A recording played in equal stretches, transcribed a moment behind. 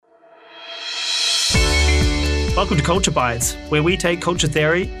Welcome to Culture Bites, where we take culture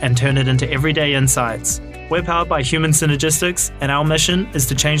theory and turn it into everyday insights. We're powered by Human Synergistics, and our mission is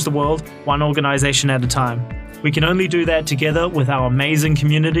to change the world one organization at a time. We can only do that together with our amazing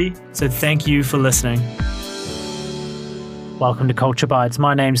community, so thank you for listening. Welcome to Culture Bites.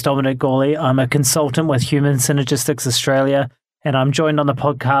 My name's Dominic Gawley. I'm a consultant with Human Synergistics Australia, and I'm joined on the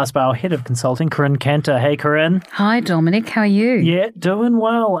podcast by our head of consulting, Corinne Cantor. Hey, Corinne. Hi, Dominic. How are you? Yeah, doing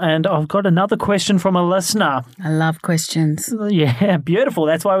well. And I've got another question from a listener. I love questions. Yeah, beautiful.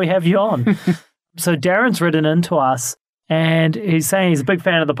 That's why we have you on. So Darren's written into us, and he's saying he's a big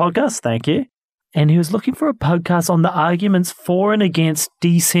fan of the podcast. Thank you. And he was looking for a podcast on the arguments for and against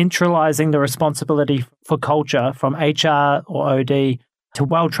decentralizing the responsibility for culture from HR or OD to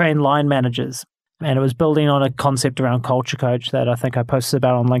well-trained line managers. And it was building on a concept around Culture Coach that I think I posted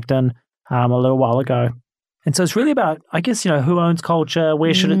about on LinkedIn a little while ago. And so it's really about, I guess, who owns culture,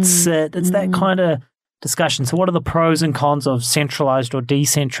 where should it sit? It's that kind of discussion. So what are the pros and cons of centralized or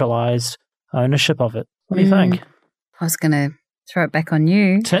decentralized ownership of it? What do you think? I was going to throw it back on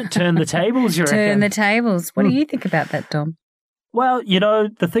you. Turn the tables, you reckon? Turn the tables. What do you think about that, Dom? Well,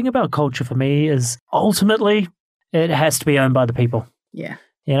 the thing about culture for me is ultimately it has to be owned by the people. Yeah.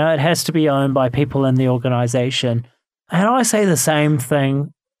 It has to be owned by people in the organization. And I say the same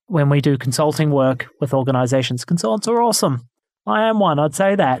thing when we do consulting work with organizations. Consultants are awesome. I am one, I'd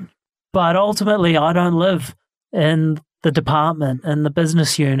say that. But ultimately, I don't live in the department, in the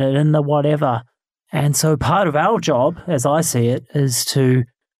business unit, in the whatever. And so part of our job, as I see it, is to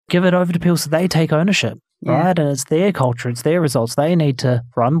give it over to people so they take ownership, right? And it's their culture, it's their results. They need to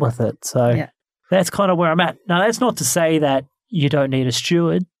run with it. So that's kind of where I'm at. Now, that's not to say that you don't need a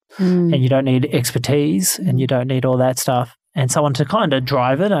steward and you don't need expertise and you don't need all that stuff and someone to kind of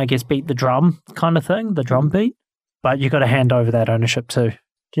drive it, I guess, beat the drum kind of thing, the drum beat. But you've got to hand over that ownership too. Do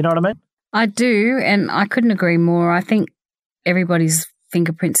you know what I mean? I do, and I couldn't agree more. I think everybody's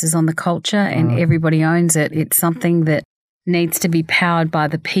fingerprints is on the culture and everybody owns it. It's something that needs to be powered by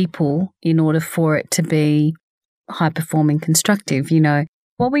the people in order for it to be high-performing, constructive.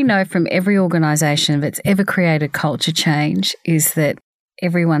 What we know from every organisation that's ever created culture change is that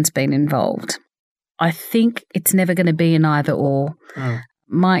everyone's been involved. I think it's never going to be an either or.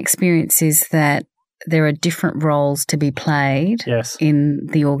 My experience is that there are different roles to be played in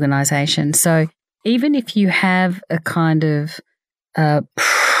the organisation. So even if you have a kind of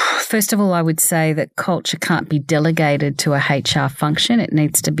first of all, I would say that culture can't be delegated to a HR function. It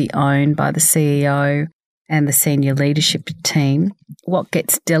needs to be owned by the CEO and the senior leadership team. What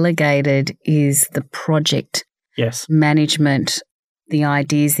gets delegated is the project management, the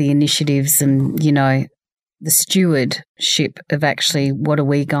ideas, the initiatives, and, the stewardship of actually what are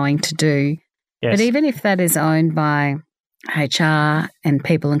we going to do. But even if that is owned by HR and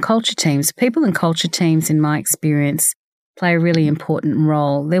people and culture teams, in my experience, play a really important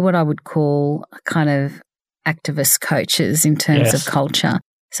role. They're what I would call kind of activist coaches in terms of culture.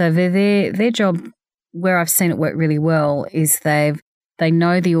 So their job, where I've seen it work really well, is they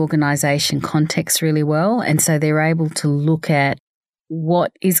know the organisation context really well, and so they're able to look at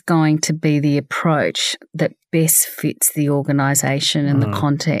what is going to be the approach that best fits the organisation and the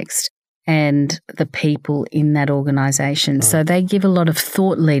context and the people in that organisation. So they give a lot of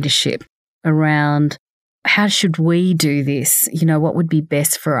thought leadership around how should we do this? What would be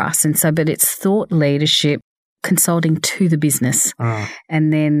best for us? And so, but it's thought leadership, consulting to the business.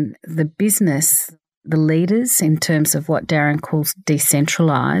 And then the business, the leaders, in terms of what Darren calls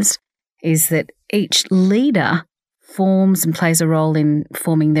decentralized, is that each leader forms and plays a role in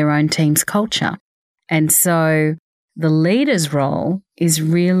forming their own team's culture. And so the leader's role is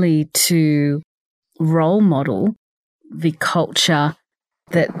really to role model the culture,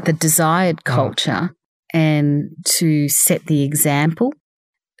 the desired culture, and to set the example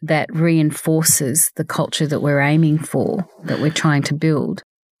that reinforces the culture that we're aiming for, that we're trying to build.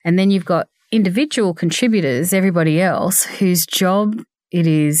 And then you've got individual contributors, everybody else, whose job it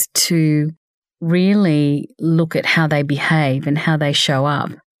is to really look at how they behave and how they show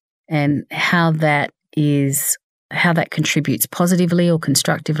up and how that contributes positively or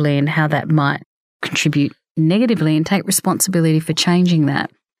constructively and how that might contribute negatively and take responsibility for changing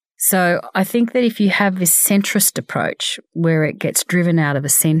that. So I think that if you have this centrist approach where it gets driven out of a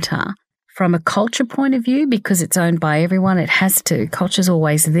centre, from a culture point of view, because it's owned by everyone, it has to. Culture's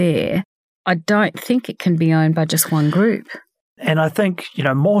always there. I don't think it can be owned by just one group. And I think,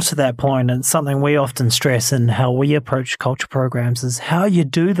 more to that point, and something we often stress in how we approach culture programs is how you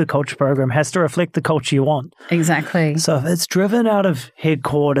do the culture program has to reflect the culture you want. Exactly. So if it's driven out of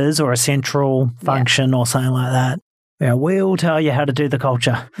headquarters or a central function or something like that, we'll tell you how to do the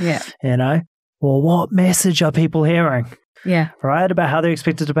culture. Yeah. well, what message are people hearing? Yeah. Right? About how they're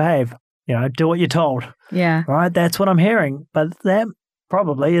expected to behave. Do what you're told. Yeah. Right? That's what I'm hearing. But that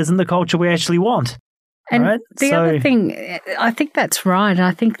probably isn't the culture we actually want. And right? the other thing, I think that's right.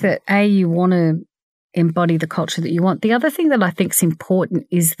 I think that, you want to embody the culture that you want. The other thing that I think is important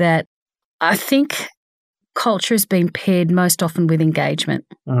is that I think culture has been paired most often with engagement.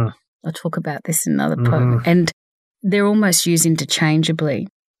 I'll talk about this in another point. And they're almost used interchangeably.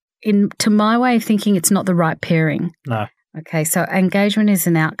 To my way of thinking, it's not the right pairing. No. Okay, so engagement is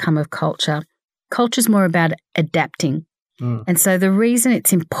an outcome of culture. Culture's more about adapting. And so the reason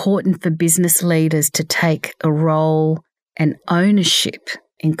it's important for business leaders to take a role and ownership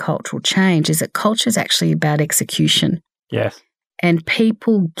in cultural change is that culture is actually about execution. Yes. And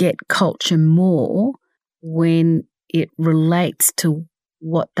people get culture more when it relates to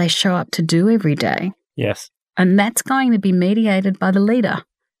what they show up to do every day. Yes. And that's going to be mediated by the leader,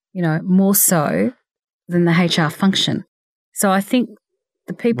 more so than the HR function. So I think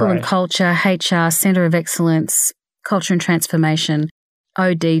the people in culture, HR, Centre of Excellence, Culture and Transformation,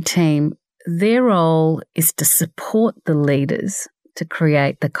 OD team, their role is to support the leaders to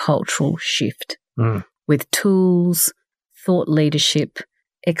create the cultural shift with tools, thought leadership,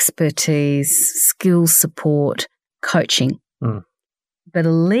 expertise, skills support, coaching. But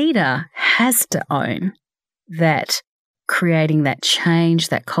a leader has to own that creating that change,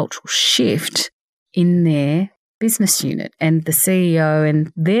 that cultural shift in their business unit and the CEO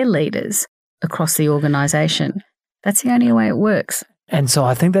and their leaders across the organisation. That's the only way it works. And so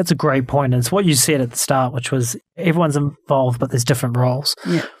I think that's a great point. And it's what you said at the start, which was everyone's involved, but there's different roles.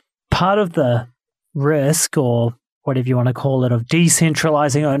 Yeah. Part of the risk, or whatever you want to call it, of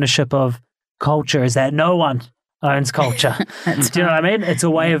decentralizing ownership of culture is that no one owns culture. Do you know what I mean? It's a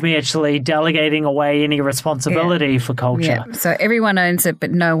way of me actually delegating away any responsibility for culture. Yeah. So everyone owns it,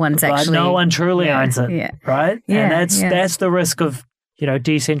 but no one's actually... no one truly owns it, right? Yeah. And that's the risk of,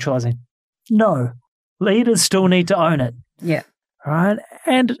 decentralizing. No. Leaders still need to own it. Yeah. Right?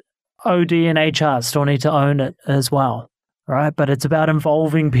 And OD and HR still need to own it as well. Right? But it's about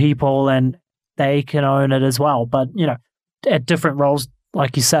involving people and they can own it as well. But, at different roles,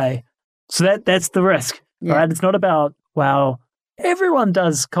 like you say. So that's the risk. Yeah. Right? It's not about, everyone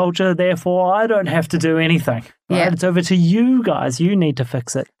does culture, therefore I don't have to do anything. Right? Yeah. It's over to you guys. You need to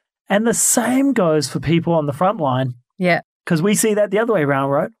fix it. And the same goes for people on the front line. Yeah. Because we see that the other way around,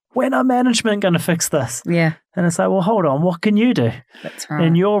 right? When are management going to fix this? Yeah. And it's like, well, hold on, what can you do? That's right.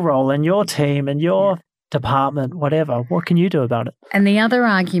 In your role, in your team, in your department, whatever, what can you do about it? And the other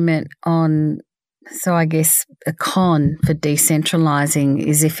argument so I guess a con for decentralising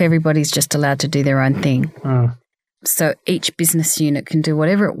is if everybody's just allowed to do their own thing. So each business unit can do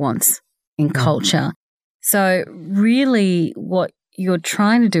whatever it wants in culture. So really what you're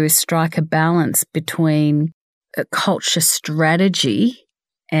trying to do is strike a balance between a culture strategy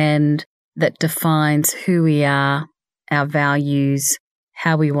and that defines who we are, our values,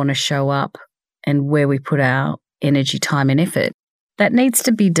 how we want to show up, and where we put our energy, time, and effort. That needs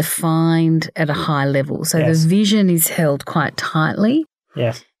to be defined at a high level. So the vision is held quite tightly.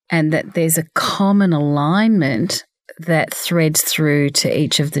 Yes. And that there's a common alignment that threads through to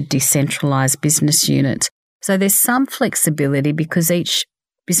each of the decentralized business units. So there's some flexibility because each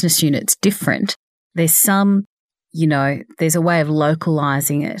business unit's different. There's some, there's a way of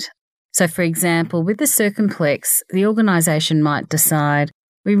localizing it. So, for example, with the Circumplex, the organisation might decide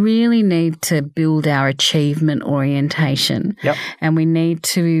we really need to build our achievement orientation. Yep. And we need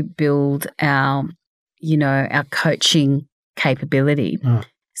to build our, our coaching capability.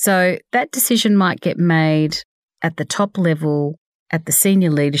 So that decision might get made at the top level, at the senior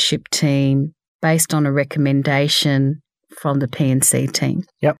leadership team, based on a recommendation from the P&C team.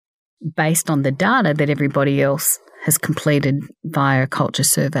 Yep. Based on the data that everybody else has completed via a culture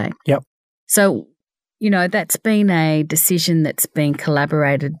survey. Yep. So, that's been a decision that's been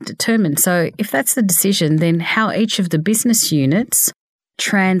collaborated, determined. So if that's the decision, then how each of the business units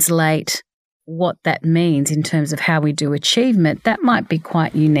translate what that means in terms of how we do achievement, that might be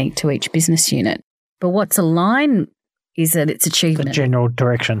quite unique to each business unit. But what's aligned is that it's achievement. The general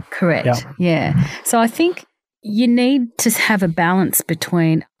direction. Correct. Yep. Yeah. So I think you need to have a balance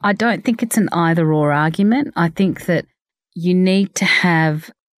between, I don't think it's an either or argument. I think that you need to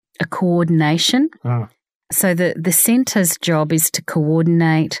have a coordination. So the centre's job is to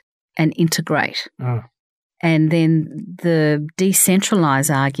coordinate and integrate. And then the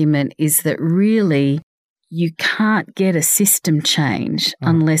decentralised argument is that really you can't get a system change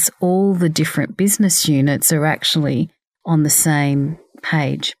unless all the different business units are actually on the same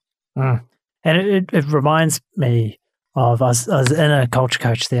page. And it reminds me of, I was in a culture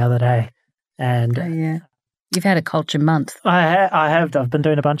coach the other day, And yeah. You've had a culture month. I have. I've been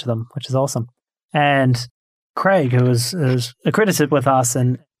doing a bunch of them, which is awesome. And Craig, who is accredited with us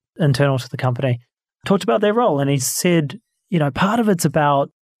and internal to the company, talked about their role. And he said, part of it's about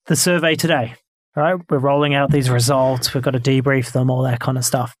the survey today, right? We're rolling out these results. We've got to debrief them, all that kind of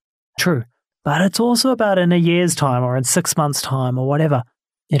stuff. True. But it's also about in a year's time or in 6 months' time or whatever.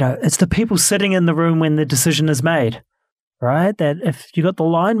 It's the people sitting in the room when the decision is made, right? That if you got the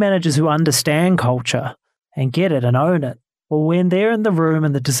line managers who understand culture and get it and own it, well, when they're in the room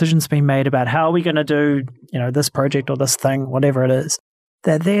and the decision's been made about how are we going to do, this project or this thing, whatever it is,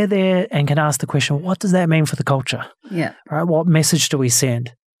 that they're there and can ask the question, what does that mean for the culture? Yeah. Right? What message do we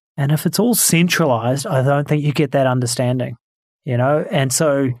send? And if it's all centralized, I don't think you get that understanding, And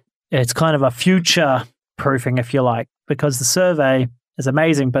so it's kind of a future proofing, if you like, because the survey is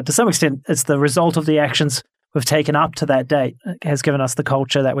amazing, but to some extent, it's the result of the actions we've taken up to that date. It has given us the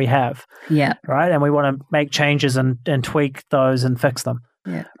culture that we have. Yeah. Right. And we want to make changes and tweak those and fix them.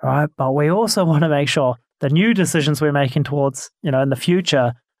 Yeah. Right. But we also want to make sure the new decisions we're making towards, in the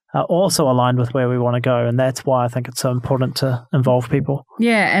future are also aligned with where we want to go. And that's why I think it's so important to involve people.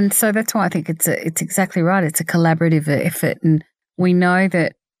 Yeah. And so that's why I think it's exactly right. It's a collaborative effort. And we know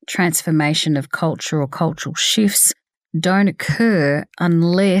that transformation of culture or cultural shifts don't occur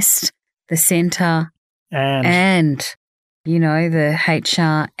unless the centre and the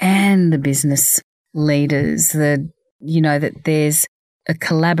HR and the business leaders, that there's a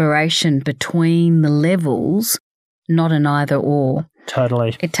collaboration between the levels, not an either or.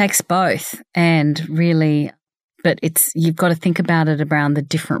 Totally. It takes both, and really, but you've got to think about it around the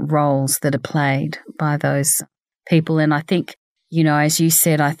different roles that are played by those people. And I think, as you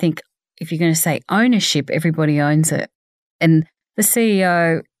said, I think if you're going to say ownership, everybody owns it. And the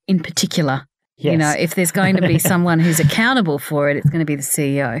CEO in particular, yes. If there's going to be someone who's accountable for it, it's going to be the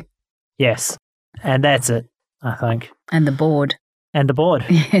CEO. Yes. And that's it, I think. And the board.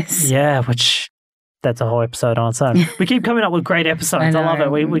 Yes. Yeah, that's a whole episode on its own. We keep coming up with great episodes. I love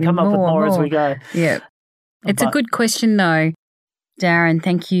it. We come up with more as we go. Yeah. It's a good question though, Darren.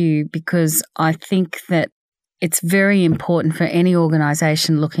 Thank you, because I think that it's very important for any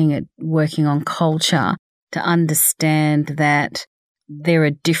organisation looking at working on culture to understand that there are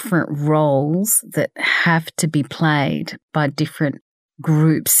different roles that have to be played by different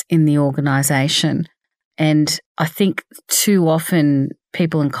groups in the organisation. And I think too often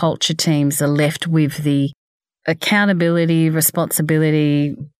people in culture teams are left with the accountability,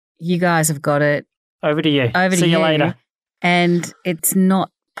 responsibility. You guys have got it. Over to you. See you later. And it's not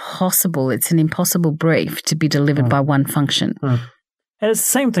possible. It's an impossible brief to be delivered by one function. And it's the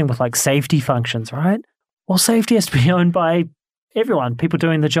same thing with like safety functions, right? Well, safety has to be owned by everyone, people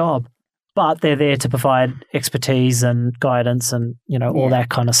doing the job, but they're there to provide expertise and guidance and, all that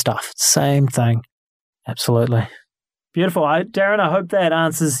kind of stuff. Same thing. Absolutely. Beautiful. Darren, I hope that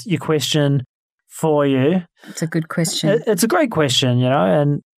answers your question for you. It's a good question. It's a great question,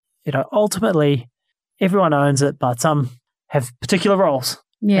 and, ultimately everyone owns it, but some have particular roles.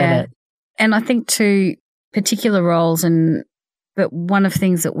 Yeah. And I think too, particular roles but one of the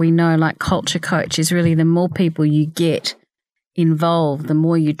things that we know, like culture coach, is really the more people you get involved, the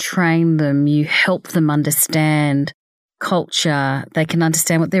more you train them, you help them understand culture, they can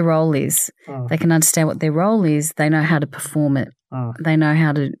understand what their role is. They can understand what their role is. They know how to perform it. They know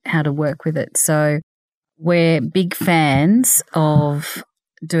how to work with it. So we're big fans of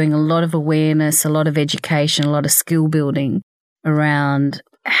doing a lot of awareness, a lot of education, a lot of skill building around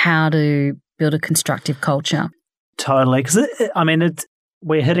how to build a constructive culture. Totally. Because,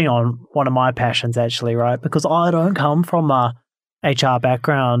 we're hitting on one of my passions actually, right? Because I don't come from a HR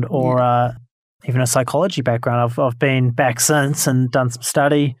background or even a psychology background. I've been back since and done some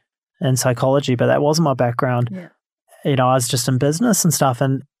study in psychology, but that wasn't my background. Yeah. I was just in business and stuff.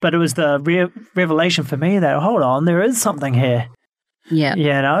 But it was the revelation for me that, hold on, there is something here.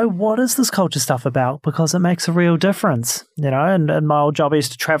 Yeah. What is this culture stuff about? Because it makes a real difference, and my old job I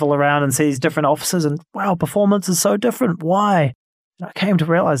used to travel around and see these different offices and, wow, performance is so different. Why? And I came to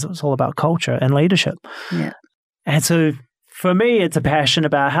realize it was all about culture and leadership. Yeah. And so for me, it's a passion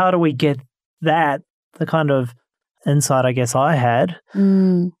about how do we get that, the kind of insight I guess I had.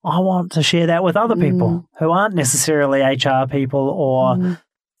 I want to share that with other people who aren't necessarily HR people or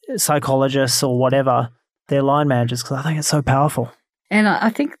psychologists or whatever. They're line managers, because I think it's so powerful. And I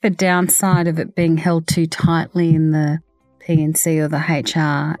think the downside of it being held too tightly in the P&C or the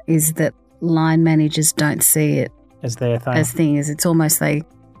HR is that line managers don't see it as their thing. It's almost they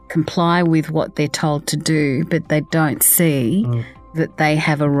comply with what they're told to do, but they don't see that they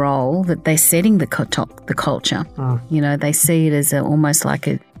have a role, that they're setting the culture. They see it as almost like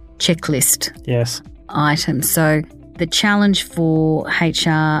a checklist Yes. items. So the challenge for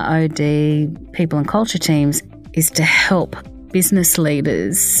HR, OD, people and culture teams is to help business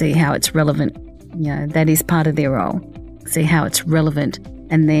leaders see how it's relevant. You know, that is part of their role. See how it's relevant,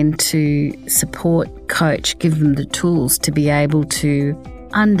 and then to support, coach, give them the tools to be able to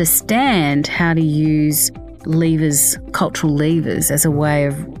understand how to use levers, cultural levers, as a way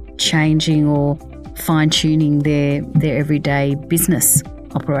of changing or fine-tuning their everyday business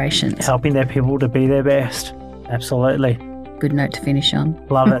operations. Helping their people to be their best. Absolutely. Good note to finish on.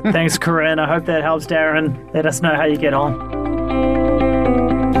 Love it. Thanks, Corinne. I hope that helps, Darren. Let us know how you get on.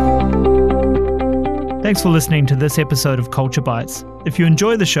 Thanks for listening to this episode of Culture Bites. If you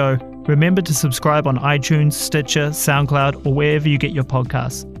enjoy the show, remember to subscribe on iTunes, Stitcher, SoundCloud, or wherever you get your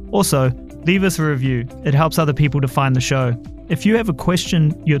podcasts. Also, leave us a review. It helps other people to find the show. If you have a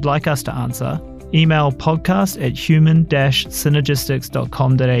question you'd like us to answer, email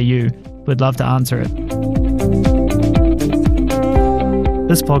podcast@human-synergistics.com.au. We'd love to answer it.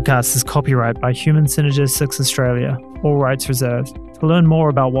 This podcast is copyright by Human Synergistics Australia. All rights reserved. To learn more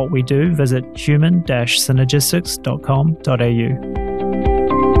about what we do, visit human-synergistics.com.au.